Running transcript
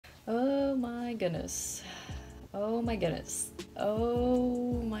Oh my goodness. Oh my goodness.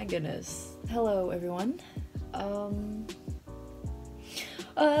 Oh my goodness. Hello everyone.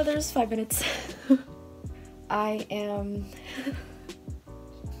 There's 5 minutes. I am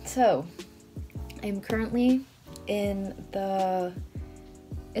so I'm currently in the,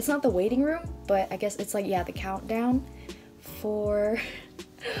 it's not the waiting room, but I guess it's like, yeah, the countdown for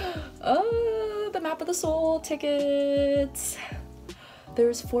the Map of the Soul tickets.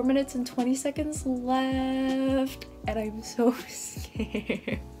 There's 4 minutes and 20 seconds left, and I'm so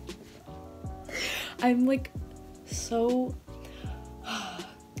scared. I'm like so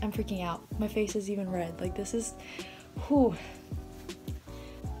I'm freaking out. My face is even red. Like, this is whew.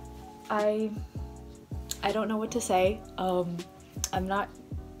 I don't know what to say. I'm not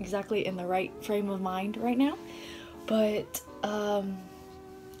exactly in the right frame of mind right now, but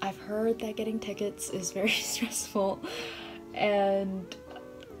I've heard that getting tickets is very stressful, and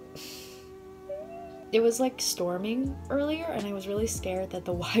it was like storming earlier and I was really scared that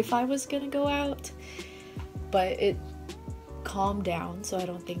the Wi-Fi was gonna go out, but it calmed down, so I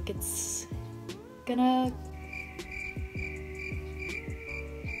don't think it's gonna,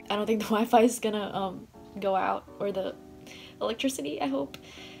 I don't think the Wi-Fi is gonna go out, or the electricity, I hope.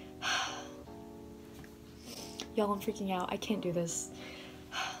 Y'all, I'm freaking out. I can't do this.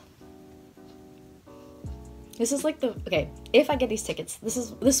 This is like the, okay, if I get these tickets,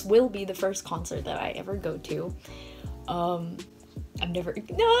 this will be the first concert that I ever go to. I've never,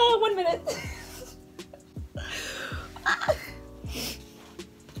 no, 1 minute.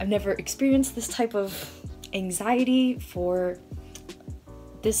 I've never experienced this type of anxiety for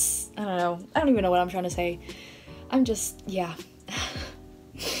this, I don't know, I don't even know what I'm trying to say. I'm just, yeah.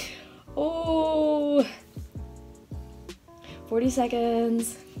 Oh, 40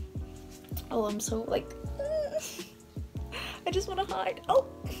 seconds. Oh, I'm so like, I just want to hide. Oh,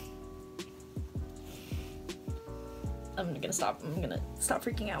 I'm gonna stop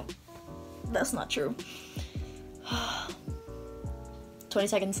freaking out. That's not true. 20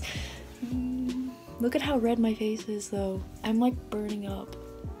 seconds. Look at how red my face is though. I'm like burning up.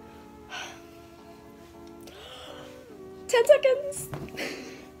 10 seconds.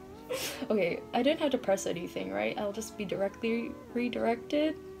 Okay, I didn't have to press anything, right? I'll just be directly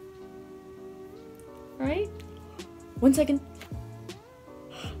redirected. Right? 1 second.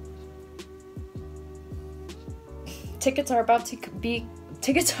 Tickets are about to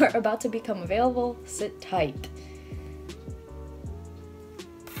become available. Sit tight.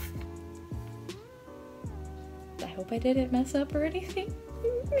 I hope I didn't mess up or anything.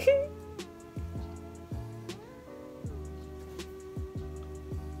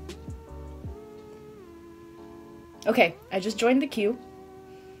 Okay, I just joined the queue.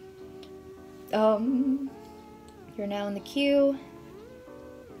 You're now in the queue.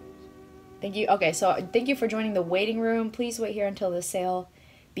 Thank you. Okay, so thank you for joining the waiting room. Please wait here until the sale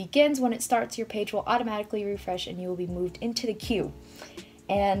begins. When it starts, your page will automatically refresh and you will be moved into the queue.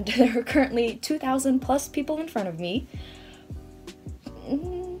 And there are currently 2,000 plus people in front of me.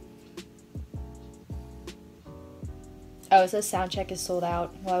 Oh, it says sound check is sold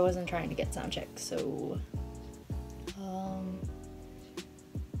out. Well, I wasn't trying to get sound check, so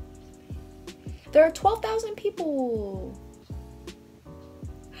there are 12,000 people.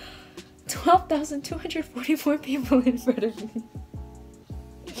 12,244 people in front of me.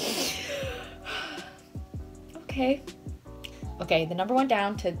 Okay. Okay, the number went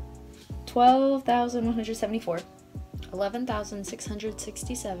down to 12,174.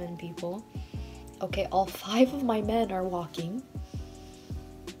 11,667 people. Okay, all 5 of my men are walking.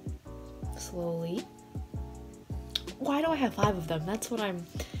 Slowly. Why do I have 5 of them? That's what I'm...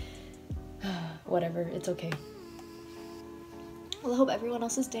 Whatever, it's okay. Well, I hope everyone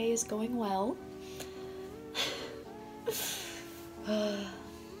else's day is going well.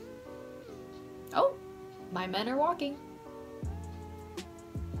 Oh, my men are walking.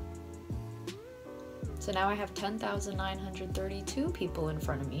 So now I have 10,932 people in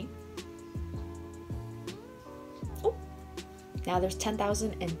front of me. Oh, now there's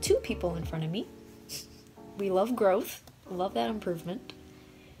 10,002 people in front of me. We love growth. Love that improvement.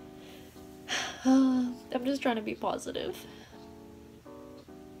 I'm just trying to be positive.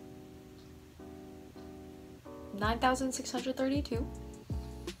 9,632.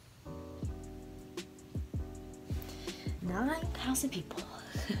 9,000 people.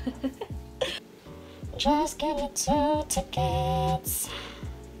 Just give me 2 tickets.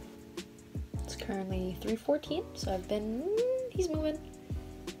 It's currently 3:14, so I've been... he's moving.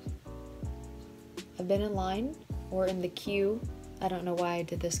 I've been in line, or in the queue. I don't know why I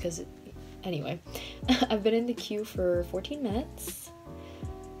did this, because anyway. I've been in the queue for 14 minutes.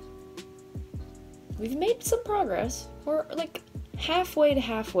 we've made some progress. We're like halfway to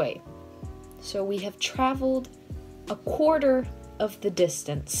halfway. So we have traveled a quarter of the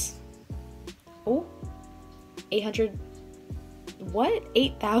distance. Oh, 800, what?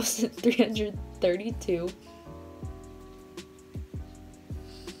 8,332.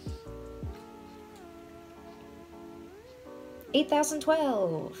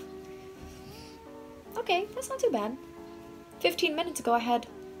 $8,012. Okay, that's not too bad. 15 minutes ago I had,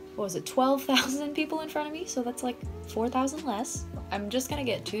 what was it, 12,000 people in front of me, so that's like 4,000 less. I'm just gonna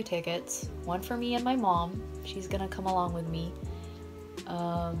get 2 tickets, one for me and my mom. She's gonna come along with me.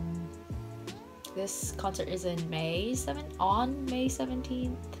 This concert is in May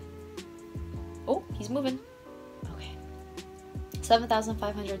 17th. Oh, he's moving. Okay.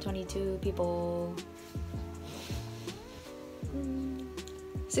 7,522 people.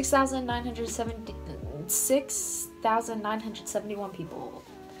 6,971 people.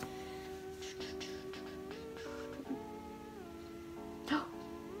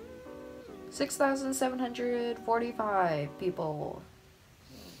 6,745 people.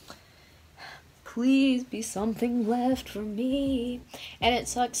 Please be something left for me. And it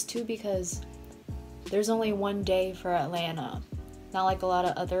sucks too because there's only 1 day for Atlanta. Not like a lot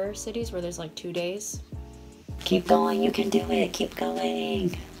of other cities where there's like 2 days. Keep going, you can do it. Keep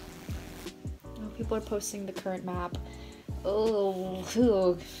going. Oh, people are posting the current map.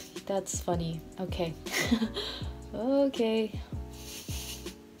 Oh, that's funny. Okay. Okay.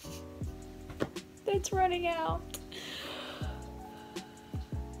 It's running out.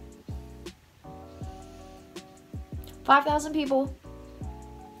 $5,000 people.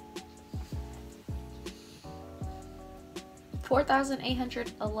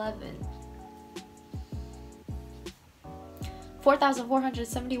 4,811.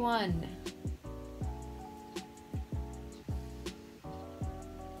 4,471.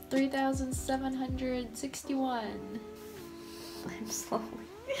 3,761. I'm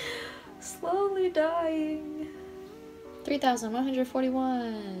slowly dying.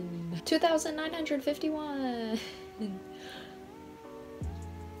 3,141. 2,951.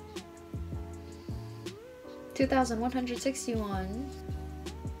 2,161.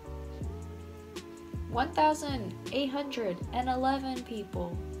 1,811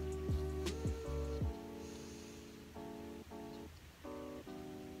 people.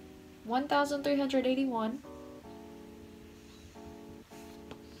 1,381.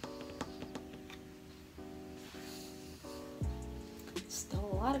 Still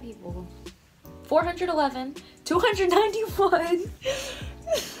a lot of people. 411. 291.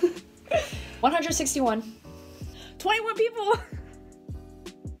 161. 21 people.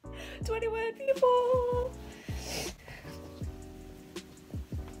 21 people.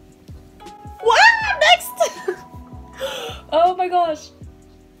 Wow, next. Oh my gosh.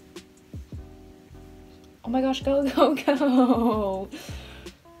 Oh my gosh, go, go, go.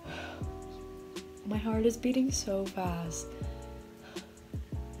 My heart is beating so fast.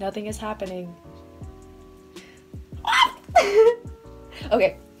 Nothing is happening.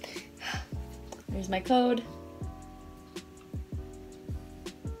 Okay. Here's my code.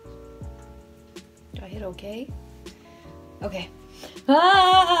 Do I hit okay? Okay.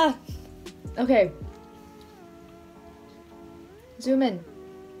 Ah! Okay. Zoom in.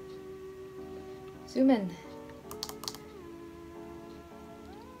 Zoom in.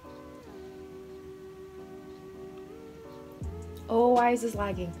 Oh, why is this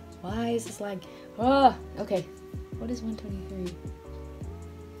lagging? Why is this lagging? Oh, okay. What is 123?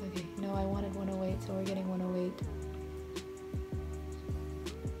 Okay, no, I wanted 108, so we're getting 108.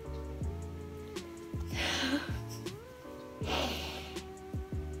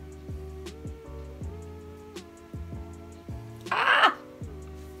 Ah!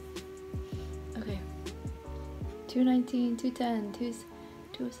 Okay. 219, 210,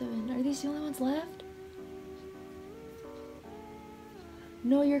 207. Are these the only ones left?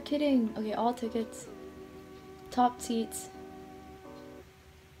 No, you're kidding. Okay, all tickets. Top seats.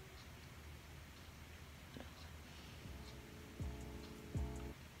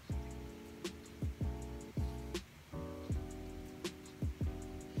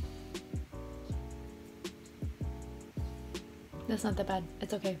 That's not that bad.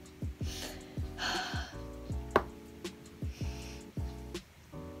 It's okay.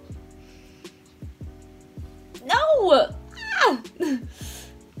 No! Ah!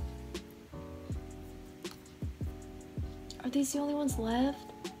 Are these the only ones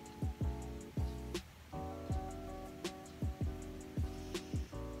left?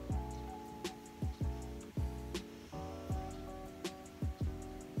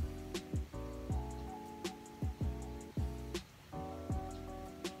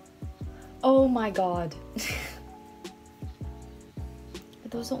 Oh my god. Are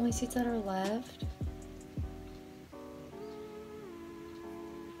those the only seats that are left?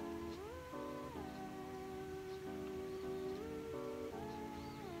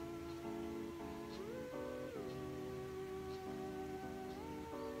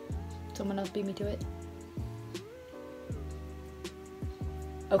 Someone else beat me to it.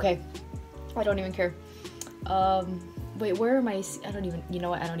 Okay. I don't even care. Wait, where are my... I don't even... You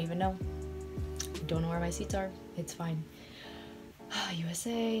know what? I don't even know. I don't know where my seats are. It's fine.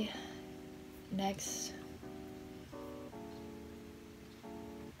 USA. Next.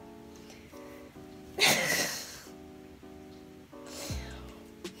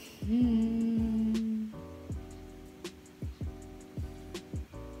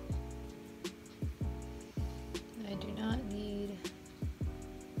 I do not need...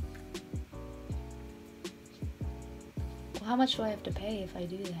 Well, how much do I have to pay if I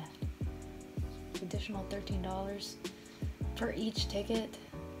do that? Additional $13 for each ticket?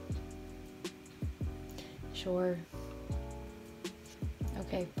 Sure.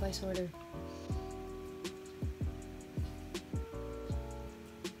 Okay, place order.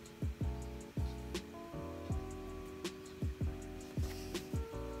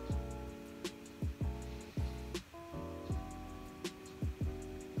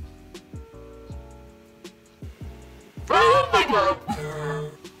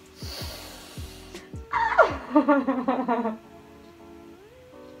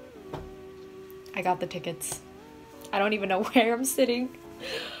 I got the tickets. I don't even know where I'm sitting.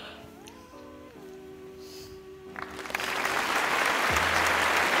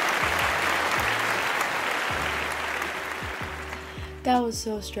 That was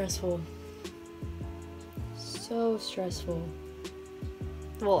so stressful. So stressful.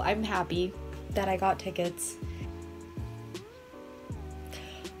 Well, I'm happy that I got tickets.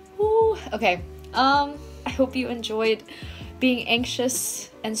 Woo. Okay. I hope you enjoyed being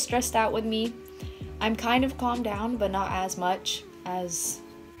anxious and stressed out with me. I'm kind of calmed down, but not as much as...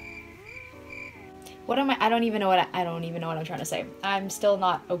 What am I? I don't even know what I'm trying to say. I'm still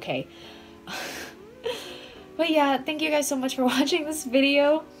not okay. But yeah, thank you guys so much for watching this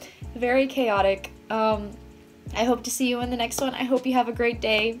video. Very chaotic. I hope to see you in the next one. I hope you have a great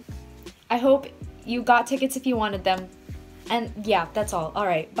day. I hope you got tickets if you wanted them. And yeah, that's all. All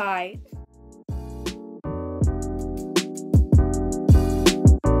right, bye.